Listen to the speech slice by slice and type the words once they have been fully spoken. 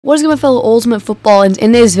What is going on, fellow Ultimate Football, and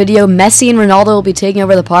in this video, Messi and Ronaldo will be taking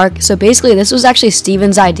over the park. So basically, this was actually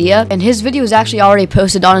Steven's idea, and his video is actually already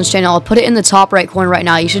posted on his channel. I'll put it in the top right corner right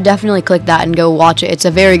now. You should definitely click that and go watch it. It's a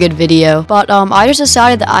very good video. But I just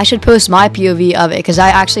decided that I should post my POV of it, because I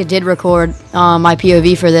actually did record my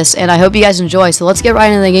POV for this, and I hope you guys enjoy. So let's get right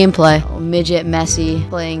into the gameplay. Oh, midget Messi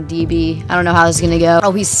playing DB. I don't know how this is going to go.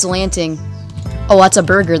 Oh, he's slanting. Oh, that's a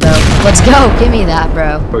burger, though. Let's go. Give me that,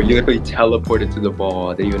 bro. Bro, you literally teleported to the ball.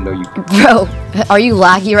 I didn't even know you could. Bro, are you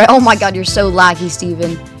laggy, right? Oh my god, you're so laggy,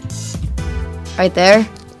 Steven. Right there?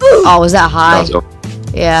 Oh, was that high?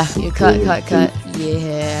 Yeah. You cut.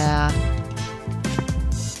 Yeah.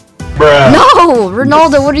 Bruh. No!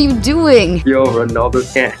 Ronaldo, what are you doing? Yo, Ronaldo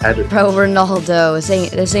can't head it. Bro, Ronaldo.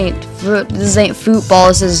 This ain't football.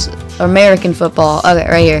 This is American football. Okay,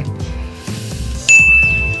 right here.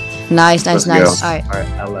 Nice. Alright,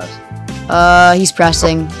 LS. He's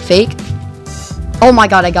pressing. Fake. Oh my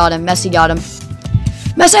god, I got him. Messi got him.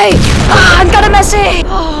 Messi! Ah, I've got a Messi!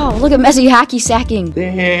 Oh, look at Messi hacky sacking.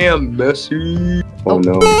 Damn, Messi. Oh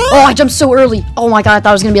no. Oh, I jumped so early. Oh my god, I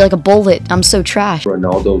thought it was gonna be like a bullet. I'm so trash.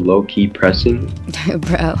 Ronaldo low-key pressing.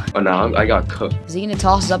 Bro. Oh no, I got cooked. Is he gonna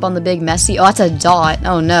toss it up on the big Messi? Oh, that's a dot.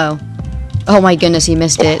 Oh no. Oh my goodness, he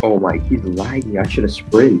missed it. Oh my, he's lagging. I should have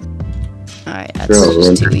sprinted. Alright, that's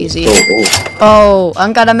just too easy. Oh,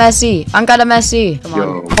 I got a Messi. Come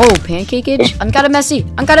on. Oh, pancake-age. I got a Messi.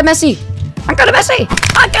 I got a Messi.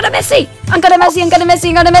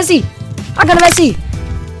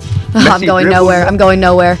 Oh, I'm going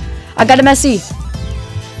nowhere. I got a Messi.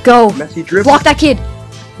 Go. Messi dribble. Block that kid.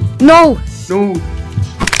 No.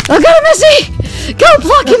 I got a Messi. Go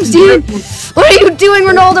block him, Steven. What are you doing,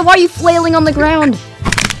 Ronaldo? Why are you flailing on the ground?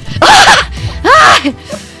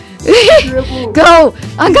 Go!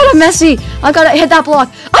 I got a Messi! I gotta hit that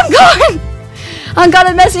block! I'm going! I got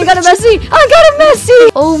a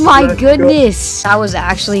Messi! Oh my goodness! That was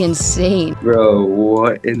actually insane. Bro,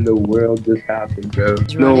 what in the world just happened, bro?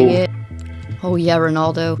 No. Oh yeah,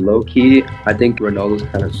 Ronaldo. Low-key, I think Ronaldo's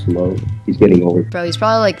kind of slow. He's getting over. Bro, he's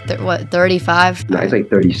probably like, what, 35? No, he's like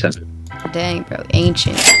 37. Dang, bro.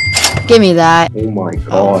 Ancient. Give me that. Oh my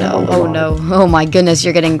god. Oh no. Oh my goodness,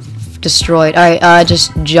 you're getting destroyed. Alright,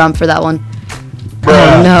 just jump for that one.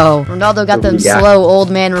 Bruh. Oh no. Ronaldo got them slow old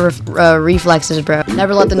man reflexes, bro.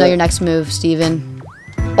 Never let them know your next move, Steven.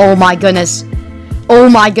 Oh my goodness.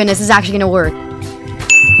 This is actually gonna work.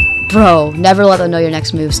 Bro, never let them know your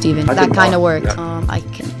next move, Steven. That kind of worked. I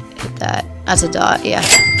can hit that. That's a dot, yeah.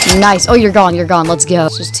 Nice. Oh, you're gone. Let's go.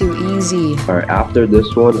 It's just too easy. Alright, after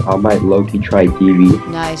this one, I might low-key try DB.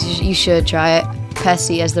 Nice. You should try it.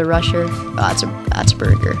 Messi as the rusher. Oh, that's a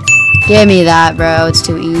burger. Give me that, bro. It's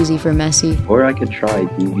too easy for Messi. Or I could try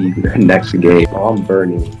DB next game. Oh, I'm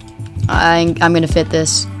burning. I'm gonna fit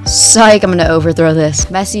this. Psych, I'm gonna overthrow this.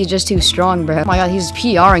 Messi is just too strong, bro. Oh my god, he's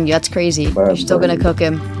PRing you. That's crazy. You're still gonna cook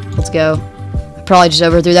him. Let's go. Probably just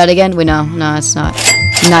overthrew that again. Wait, no, it's not.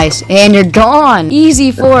 Nice. And you're gone.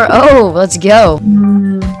 Easy 4-0. Let's go.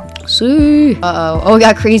 See. Oh, we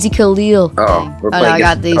got crazy Khalil. Oh, we're playing. I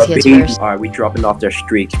got these hits first. Alright, we dropping off their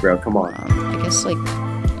streaks, bro. Come on. I guess like.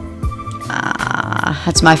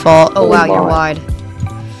 That's my fault. Oh wow, you're wide.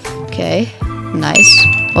 Okay, nice.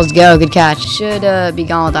 Let's go. Good catch. Should be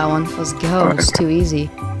gone with that one. Let's go. It's too easy.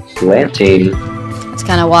 Slanting. It's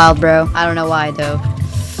kind of wild, bro. I don't know why though.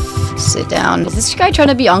 Sit down. Is this guy trying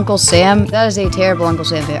to be Uncle Sam? That is a terrible Uncle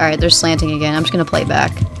Sam. All right, they're slanting again. I'm just gonna play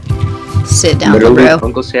back. Sit down, literally, bro.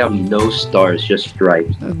 Uncle Sam, no stars, just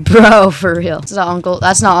stripes. Bro, for real.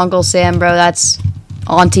 That's not Uncle Sam, bro. That's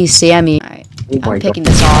Auntie Sammy. All right. I'm picking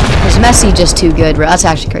this off. Because Messi just too good, bro. That's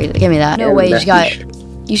actually crazy. Give me that. No way. You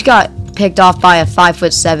just got picked off by a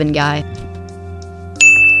 5'7" guy.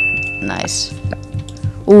 Nice.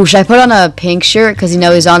 Ooh, should I put on a pink shirt because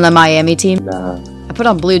he's on the Miami team? Nah. I put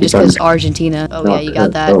on blue just because Argentina. Oh yeah, you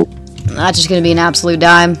got that. That's just gonna be an absolute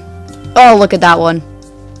dime. Oh, look at that one.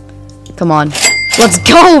 Come on. Let's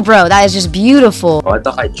go, bro. That is just beautiful. Oh, I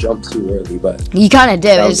thought I jumped too early, but you kind of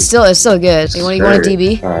did. It's still good. You want a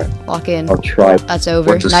DB? Alright. Lock in. I'll try. That's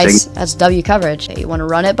over. Nice. That's W coverage. Hey, you want to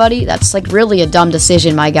run it, buddy? That's like really a dumb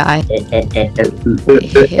decision, my guy.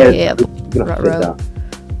 Yeah.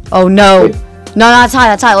 Oh no. No, that's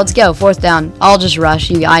high. Let's go. 4th down. I'll just rush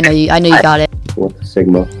you. I know you got it. What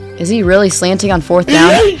Sigma? Is he really slanting on 4th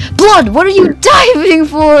down? Blood, what are you diving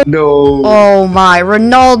for? No. Oh my,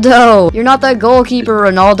 Ronaldo. You're not the goalkeeper,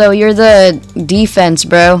 Ronaldo. You're the defense,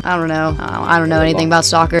 bro. I don't know. I don't know anything about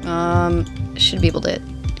soccer. Should be able to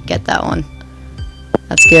get that one.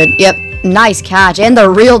 That's good. Yep. Nice catch. And the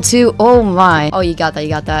reel too. Oh my. Oh, you got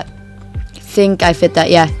that. Think I fit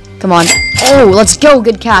that. Yeah. Come on. Oh, let's go.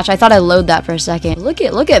 Good catch. I thought I load that for a second. Look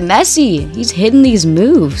at Messi. He's hitting these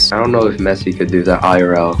moves. I don't know if Messi could do that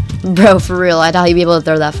IRL. Bro, for real. I thought he'd be able to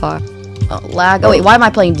throw that far. Oh, lag. Oh, wait. Why am I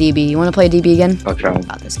playing DB? You want to play DB again? I'll try.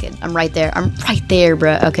 Got this kid. I'm right there. I'm right there,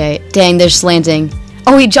 bro. Okay. Dang, they're slanting.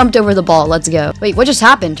 Oh, he jumped over the ball. Let's go. Wait, what just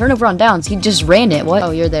happened? Turnover on downs. He just ran it. What?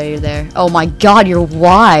 Oh, you're there. You're there. Oh, my God. You're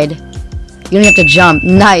wide. You don't have to jump.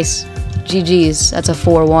 Nice. GG's. That's a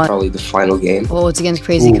 4-1. Probably the final game. Oh, it's against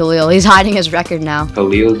Crazy Khalil. He's hiding his record now.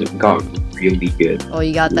 Khalil's got really good. Oh,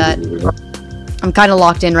 you got that? I'm kind of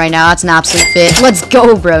locked in right now. That's an absolute fit. Let's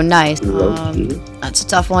go, bro. Nice. That's a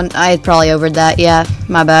tough one. I probably overed that. Yeah,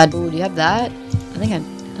 my bad. Ooh, do you have that? I think I...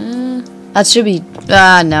 that should be...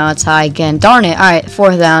 no, it's high again. Darn it. All right,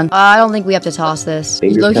 4th down. I don't think we have to toss this.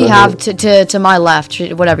 Loki have to my left.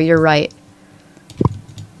 Whatever, you're right.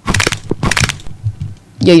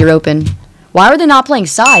 Yo, you're open. Why are they not playing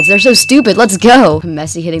sides? They're so stupid. Let's go.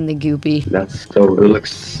 Messi hitting the goopy. It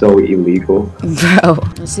looks so illegal. Bro,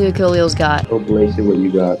 let's see what Khalil's got. So blasted what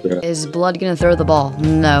you got, bro. Is Blood gonna throw the ball?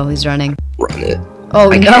 No, he's running. Run it. Oh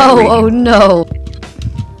no, oh no.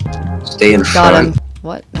 Stay in Got front. him.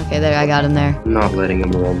 What? Okay, there, I got him there. I'm not letting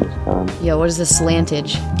him run this time. Yo, what is the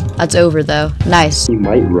slantage? That's over though. Nice. He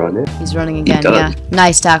might run it. He's running again, He does. yeah.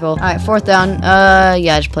 Nice tackle. Alright, 4th down.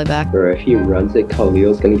 Yeah, just play back. Or if he runs it,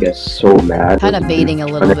 Khalil's gonna get so mad. Kind of baiting a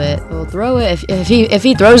little bit. We'll throw it. If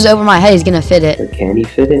he throws it over my head, he's gonna fit it. Or can he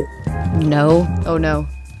fit it? No. Oh no.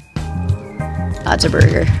 That's a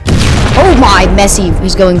burger. Oh my, Messi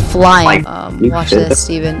is going flying. Watch this,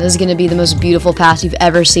 Steven. This is gonna be the most beautiful pass you've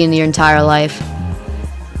ever seen in your entire life.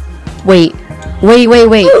 Wait.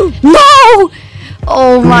 No!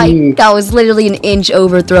 Oh my, that was literally an inch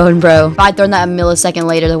overthrown, bro. If I'd thrown that a millisecond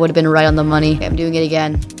later, that would have been right on the money. Okay, I'm doing it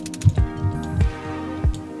again.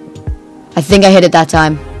 I think I hit it that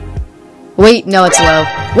time. Wait, no, it's low.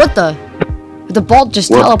 What the? The ball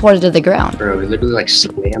just teleported to the ground. Bro, it literally like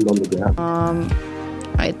slammed on the ground.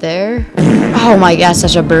 Right there. Oh my God,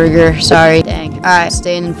 such a burger. Sorry. Dang. Alright,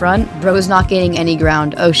 staying in front. Bro's not gaining any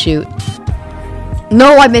ground. Oh shoot.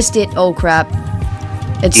 No, I missed it. Oh crap.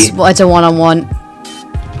 It's a one-on-one.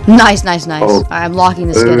 Nice. Oh. I'm locking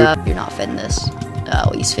this kid up. You're not fitting this.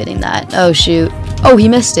 Oh, he's fitting that. Oh shoot. Oh, he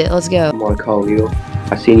missed it. Let's go. Come on, Khalil.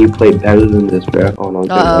 I seen you play better than this, bro. Oh no.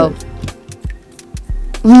 Uh-oh.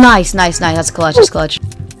 Nice. That's clutch.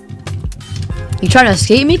 You trying to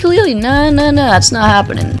escape me, Khalil? No. That's not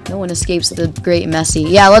happening. No one escapes the great Messi.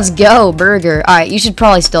 Yeah, let's go, burger. All right, you should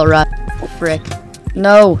probably still run. Frick.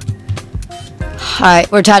 No. All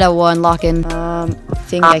right, we're tied at 1. Lock in. I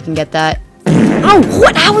think I can get that. Oh,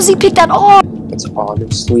 what? How was he picked that off? It's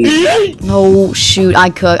honestly. No, shoot. I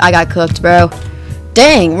got cooked, bro.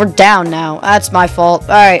 Dang, we're down now. That's my fault. All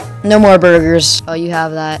right, no more burgers. Oh, you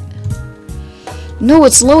have that. No,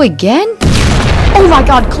 it's low again? Oh my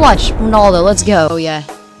God, clutch. Ronaldo, let's go. Oh yeah.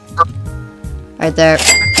 Right there.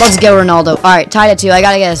 Let's go, Ronaldo. Alright, tied at 2. I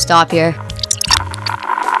gotta get a stop here.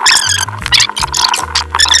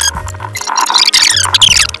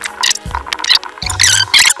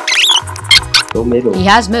 Go middle. He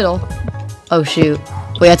has middle. Oh shoot.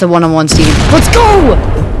 Wait, that's a one-on-one, Steven. Let's go!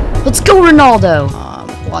 Let's go, Ronaldo.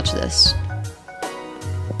 Watch this.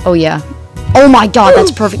 Oh yeah. Oh my God,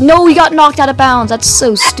 that's perfect. No, you got knocked out of bounds. That's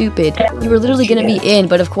so stupid. You were literally gonna be in,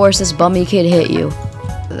 but of course this bummy kid hit you.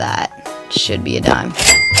 That should be a dime.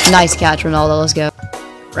 Nice catch, Ronaldo. Let's go.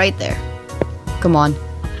 Right there. Come on.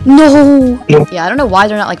 No! Yeah, I don't know why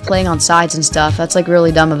they're not like playing on sides and stuff. That's like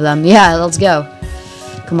really dumb of them. Yeah, let's go.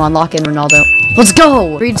 Come on, lock in, Ronaldo. Let's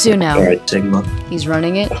go! Read soon now. Alright, Sigma. He's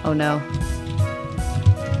running it. Oh no.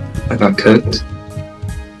 I got cooked.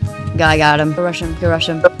 I got him. Go rush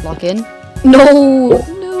him. Lock in. No,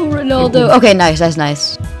 Ronaldo. Okay, nice.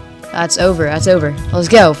 That's over. Let's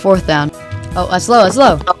go. 4th down. Oh, that's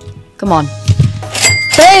low. Come on.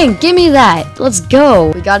 Bang! Give me that. Let's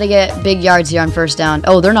go. We gotta get big yards here on 1st down.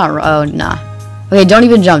 Oh, they're not. Oh, nah. Okay, don't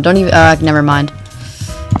even jump. Never mind.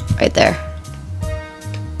 Right there.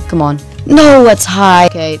 Come on. No, that's high.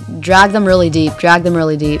 Okay, drag them really deep.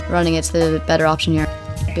 Running it's the better option here.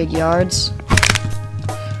 Big yards.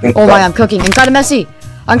 Oh my, I'm cooking. I got a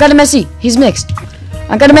Messi. He's mixed.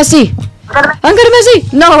 I got a Messi.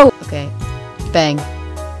 No. Okay. Bang.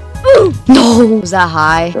 No. Was that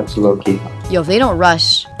high? That's low-key. Yo, if they don't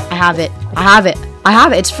rush, I have it.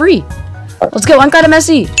 It's free. Let's go. I got a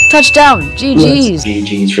Messi. Touchdown. GG's.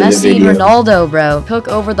 GG's for Messi the video. and Ronaldo, bro. Cook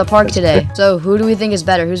over the park today. So, who do we think is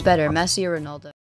better? Who's better, Messi or Ronaldo?